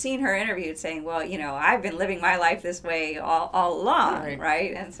mean, I've seen her interviewed saying, well, I've been living my life this way all along,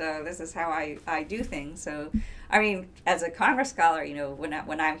 right? And so this is how I do things. So, I mean, as a Congress scholar,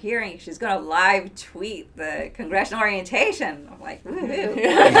 when I'm hearing she's going to live tweet the congressional orientation, I'm like, woohoo.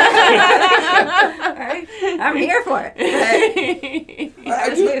 Right? I'm here for it.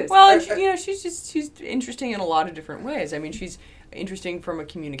 Well, she's interesting in a lot of different ways. I mean, she's interesting from a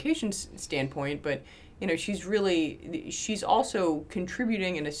communications standpoint, but she's also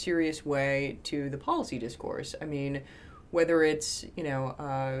contributing in a serious way to the policy discourse. I mean, whether it's,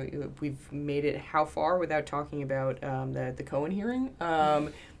 we've made it how far without talking about the Cohen hearing.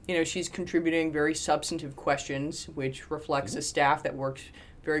 She's contributing very substantive questions, which reflects a staff that works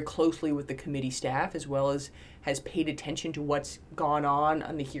very closely with the committee staff, as well as has paid attention to what's gone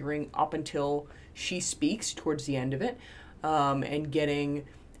on the hearing up until she speaks towards the end of it, and getting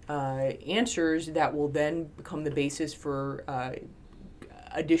answers that will then become the basis for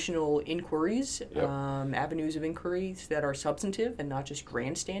additional inquiries, avenues of inquiries that are substantive and not just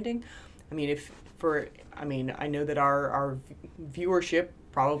grandstanding. I mean, I know that our viewership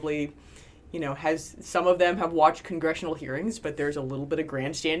probably, has, some of them have watched congressional hearings, but there's a little bit of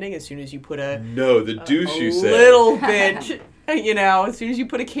grandstanding as soon as you put a little bit, as soon as you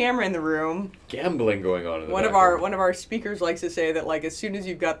put a camera in the room. Gambling going on in the one of our speakers likes to say that, like, as soon as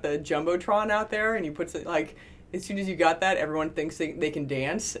you've got the Jumbotron out there and you put, like, as soon as you got that, everyone thinks they can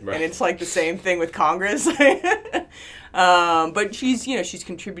dance. Right. And it's like the same thing with Congress. But she's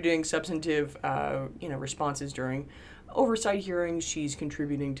contributing substantive, responses during oversight hearings. She's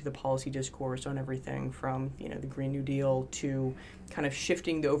contributing to the policy discourse on everything from, the Green New Deal to kind of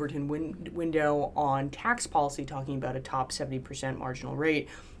shifting the Overton window on tax policy, talking about a top 70% marginal rate.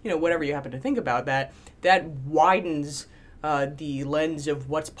 Whatever you happen to think about that widens the lens of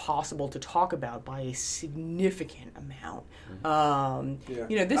what's possible to talk about by a significant amount.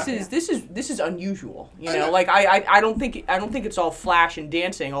 This is unusual. I don't think it's all flash and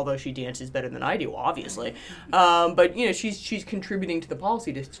dancing, although she dances better than I do, obviously. But she's contributing to the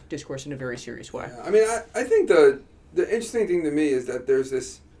policy discourse in a very serious way. Yeah. I mean, I think the interesting thing to me is that there's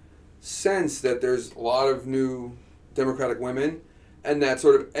this sense that there's a lot of new Democratic women, and that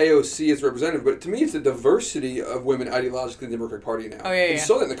sort of AOC is representative. But to me, it's the diversity of women ideologically in the Democratic Party now. Oh, yeah. You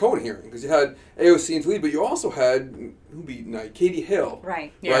saw that in the Cohen hearing, because you had AOC in Toledo, but you also had, who beat Knight? Katie Hill.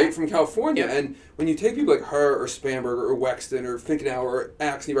 Right. From California. Yeah. And when you take people like her, or Spanberger, or Wexton, or Finkenauer, or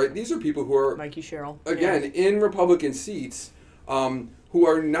Axne, right, these are people who are, Mikey Sherrill, again, in Republican seats, who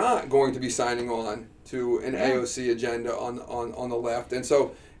are not going to be signing on to an AOC agenda on the left. And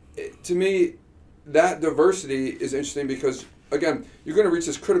so, to me, that diversity is interesting because, again, you're going to reach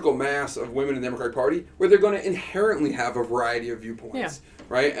this critical mass of women in the Democratic Party where they're going to inherently have a variety of viewpoints,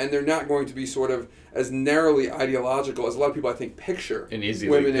 right? And they're not going to be sort of as narrowly ideological as a lot of people, I think, picture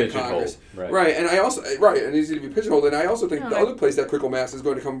women in Congress. Right. And I also, and easy to be pigeonholed. And I also think the other place that critical mass is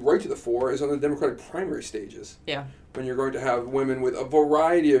going to come right to the fore is on the Democratic primary stages. Yeah. When you're going to have women with a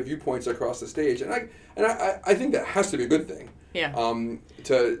variety of viewpoints across the stage. And I think that has to be a good thing. Yeah.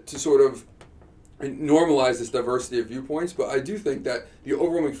 To sort of normalize this diversity of viewpoints, but I do think that the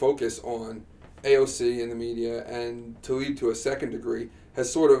overwhelming focus on AOC in the media, and to lead to a second degree,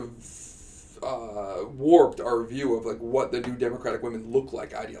 has sort of warped our view of like what the new Democratic women look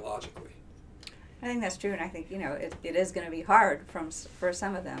like ideologically. I think that's true, and I think it is going to be hard for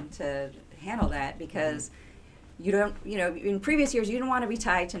some of them to handle that because you don't in previous years you didn't want to be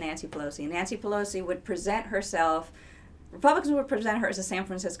tied to Nancy Pelosi. Nancy Pelosi would present herself. Republicans would present her as a San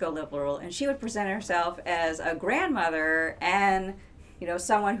Francisco liberal, and she would present herself as a grandmother and,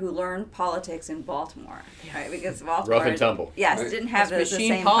 someone who learned politics in Baltimore, right? Because Baltimore, rough and tumble. Yes, right. Didn't have the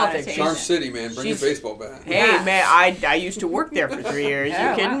same politics. Charm City, man, bring your baseball bat. Hey, man, I used to work there for 3 years.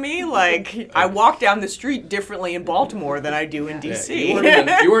 You kidding me? Like, I walk down the street differently in Baltimore than I do in D.C. You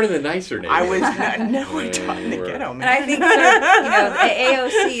weren't in the nicer neighborhood. I was not in the ghetto, man. And I think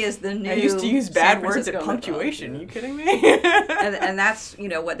the AOC is the new. I used to use bad words at punctuation. You kidding me? and that's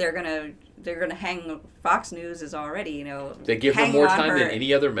what they're gonna hang. Fox News is already they give her more time than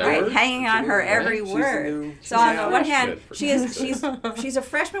any other member. Right, hanging on her every word. So on the one hand, she's a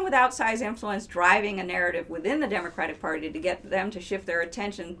freshman with outsized influence, driving a narrative within the Democratic Party to get them to shift their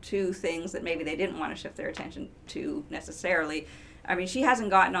attention to things that maybe they didn't want to shift their attention to necessarily. I mean, she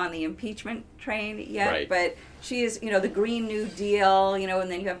hasn't gotten on the impeachment train yet, but she is, the Green New Deal,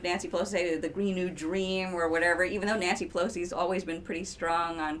 and then you have Nancy Pelosi say the Green New Dream or whatever, even though Nancy Pelosi's always been pretty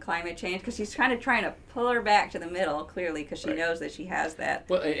strong on climate change, because she's kind of trying to pull her back to the middle, clearly, because she knows that she has that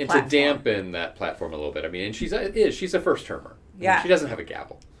and platform. To dampen that platform a little bit. I mean, and she's a first-termer. Yeah. She doesn't have a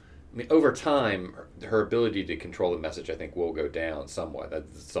gavel. I mean, over time, her ability to control the message, I think, will go down somewhat.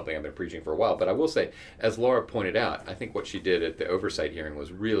 That's something I've been preaching for a while. But I will say, as Laura pointed out, I think what she did at the oversight hearing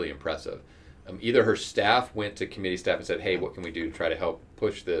was really impressive. Either her staff went to committee staff and said, hey, what can we do to try to help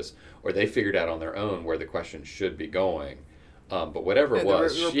push this? Or they figured out on their own where the question should be going. But whatever it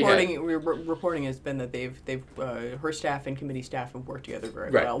was, reporting has been that they've her staff and committee staff have worked together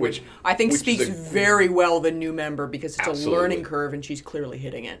very well, which I think speaks very well the new member, because it's a learning curve and she's clearly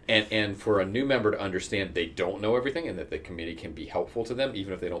hitting it. And for a new member to understand they don't know everything and that the committee can be helpful to them,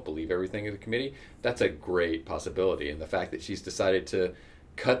 even if they don't believe everything in the committee, that's a great possibility. And the fact that she's decided to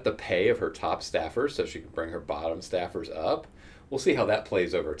cut the pay of her top staffers so she can bring her bottom staffers up we'll see how that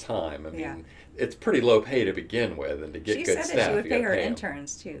plays over time. I mean, it's pretty low pay to begin with, and to get good staff, she said that she would pay her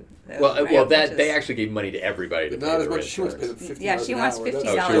interns too. Well, they actually gave money to everybody to pay not as much. Interns. She wants to pay them $50 Yeah, she wants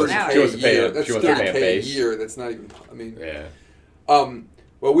 $50 an hour. She wants to pay them. That's She wants to pay them a base. year. That's not even. I mean, Yeah.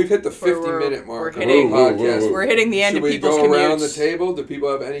 Well, we've hit the 50-minute mark. We're hitting, podcast. We're hitting the end of people's commutes. Should we go around the table? Do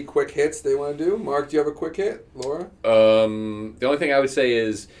people have any quick hits they want to do? Mark, do you have a quick hit? Laura? The only thing I would say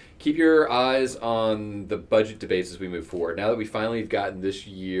is keep your eyes on the budget debates as we move forward. Now that we finally have gotten this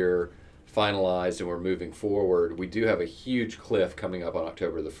year finalized and we're moving forward, we do have a huge cliff coming up on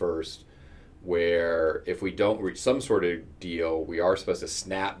October the 1st, where if we don't reach some sort of deal, we are supposed to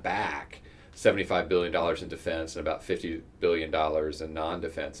snap back $75 billion in defense and about $50 billion in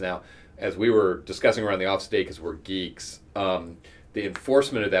non-defense. Now, as we were discussing around the office today, because we're geeks, the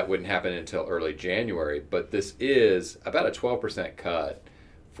enforcement of that wouldn't happen until early January, but this is about a 12% cut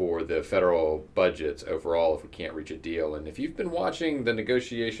for the federal budgets overall if we can't reach a deal. And if you've been watching the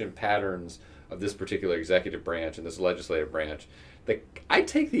negotiation patterns of this particular executive branch and this legislative branch, I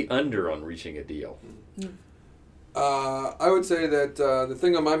take the under on reaching a deal. I would say that the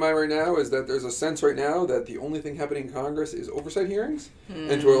thing on my mind right now is that there's a sense right now that the only thing happening in Congress is oversight hearings.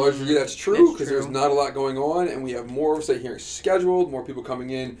 And to a large degree that's true, because there's not a lot going on, and we have more oversight hearings scheduled, more people coming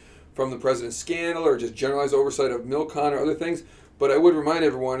in from the president's scandal or just generalized oversight of Milcon or other things. But I would remind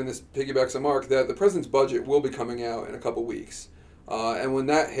everyone, and this piggybacks on Mark, that the president's budget will be coming out in a couple weeks. And when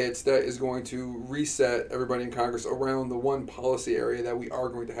that hits, that is going to reset everybody in Congress around the one policy area that we are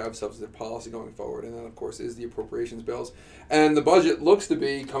going to have substantive policy going forward. And that, of course, is the appropriations bills. And the budget looks to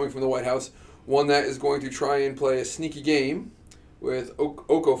be, coming from the White House, one that is going to try and play a sneaky game with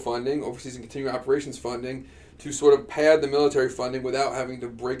OCO funding, Overseas and Continuing Operations funding, to sort of pad the military funding without having to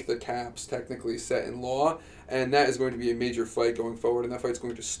break the caps technically set in law. And that is going to be a major fight going forward. And that fight's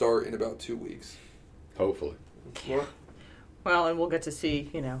going to start in about 2 weeks. Hopefully. Laura? Well, and we'll get to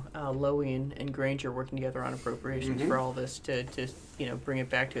see, Lowy and Granger working together on appropriations for all this to bring it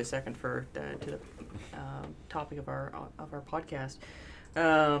back to a second to the topic of our podcast.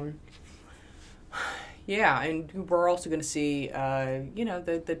 Yeah, and we're also going to see,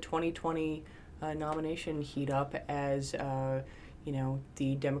 the 2020 nomination heat up as,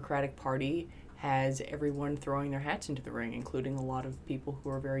 the Democratic Party has everyone throwing their hats into the ring, including a lot of people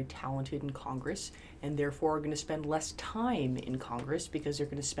who are very talented in Congress and therefore are going to spend less time in Congress because they're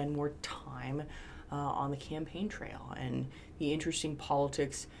going to spend more time on the campaign trail. And the interesting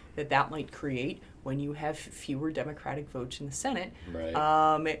politics that might create when you have fewer Democratic votes in the Senate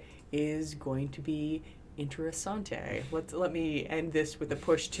is going to be interessante. Let me end this with a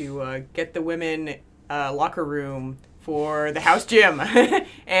push to get the women locker room for the House gym.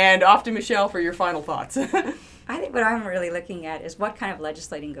 And off to Michelle for your final thoughts. I think what I'm really looking at is what kind of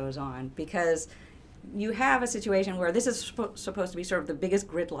legislating goes on, because you have a situation where this is supposed to be sort of the biggest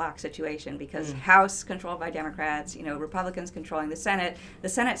gridlock situation, because House controlled by Democrats, Republicans controlling the Senate. The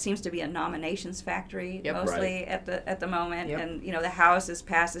Senate seems to be a nominations factory mostly at the moment, and the House is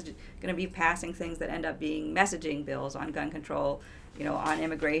going to be passing things that end up being messaging bills on gun control, on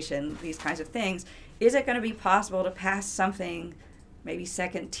immigration, these kinds of things. Is it going to be possible to pass something maybe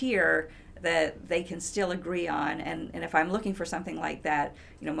second tier that they can still agree on? And if I'm looking for something like that,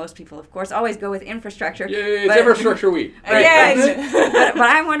 most people, of course, always go with infrastructure. Yay, it's Infrastructure Week. But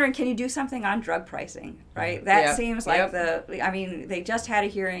I'm wondering, can you do something on drug pricing, right? That seems like they just had a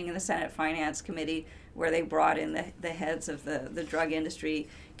hearing in the Senate Finance Committee where they brought in the heads of the drug industry.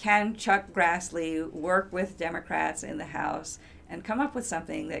 Can Chuck Grassley work with Democrats in the House and come up with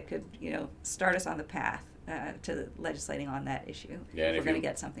something that could, start us on the path to legislating on that issue? Yeah, if we're going to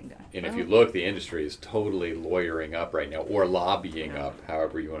get something done. And if you look, the industry is totally lawyering up right now, or lobbying up,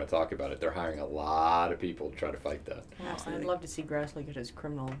 however you want to talk about it. They're hiring a lot of people to try to fight that. Well, I'd love to see Grassley get his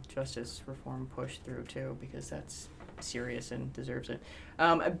criminal justice reform pushed through, too, because that's serious and deserves it.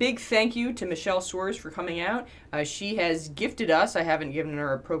 A big thank you to Michelle Swerves for coming out. She has gifted us, I haven't given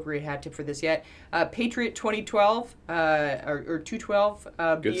her appropriate hat tip for this yet, Patriot 2012 or 212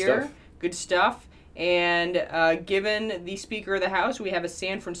 beer. Good stuff. And given the Speaker of the House, we have a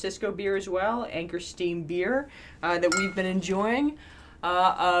San Francisco beer as well, Anchor Steam beer, that we've been enjoying.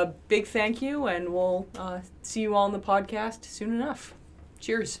 A big thank you, and we'll see you all on the podcast soon enough.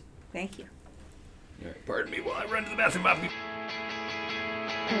 Cheers. Thank you. Pardon me while I run to the bathroom.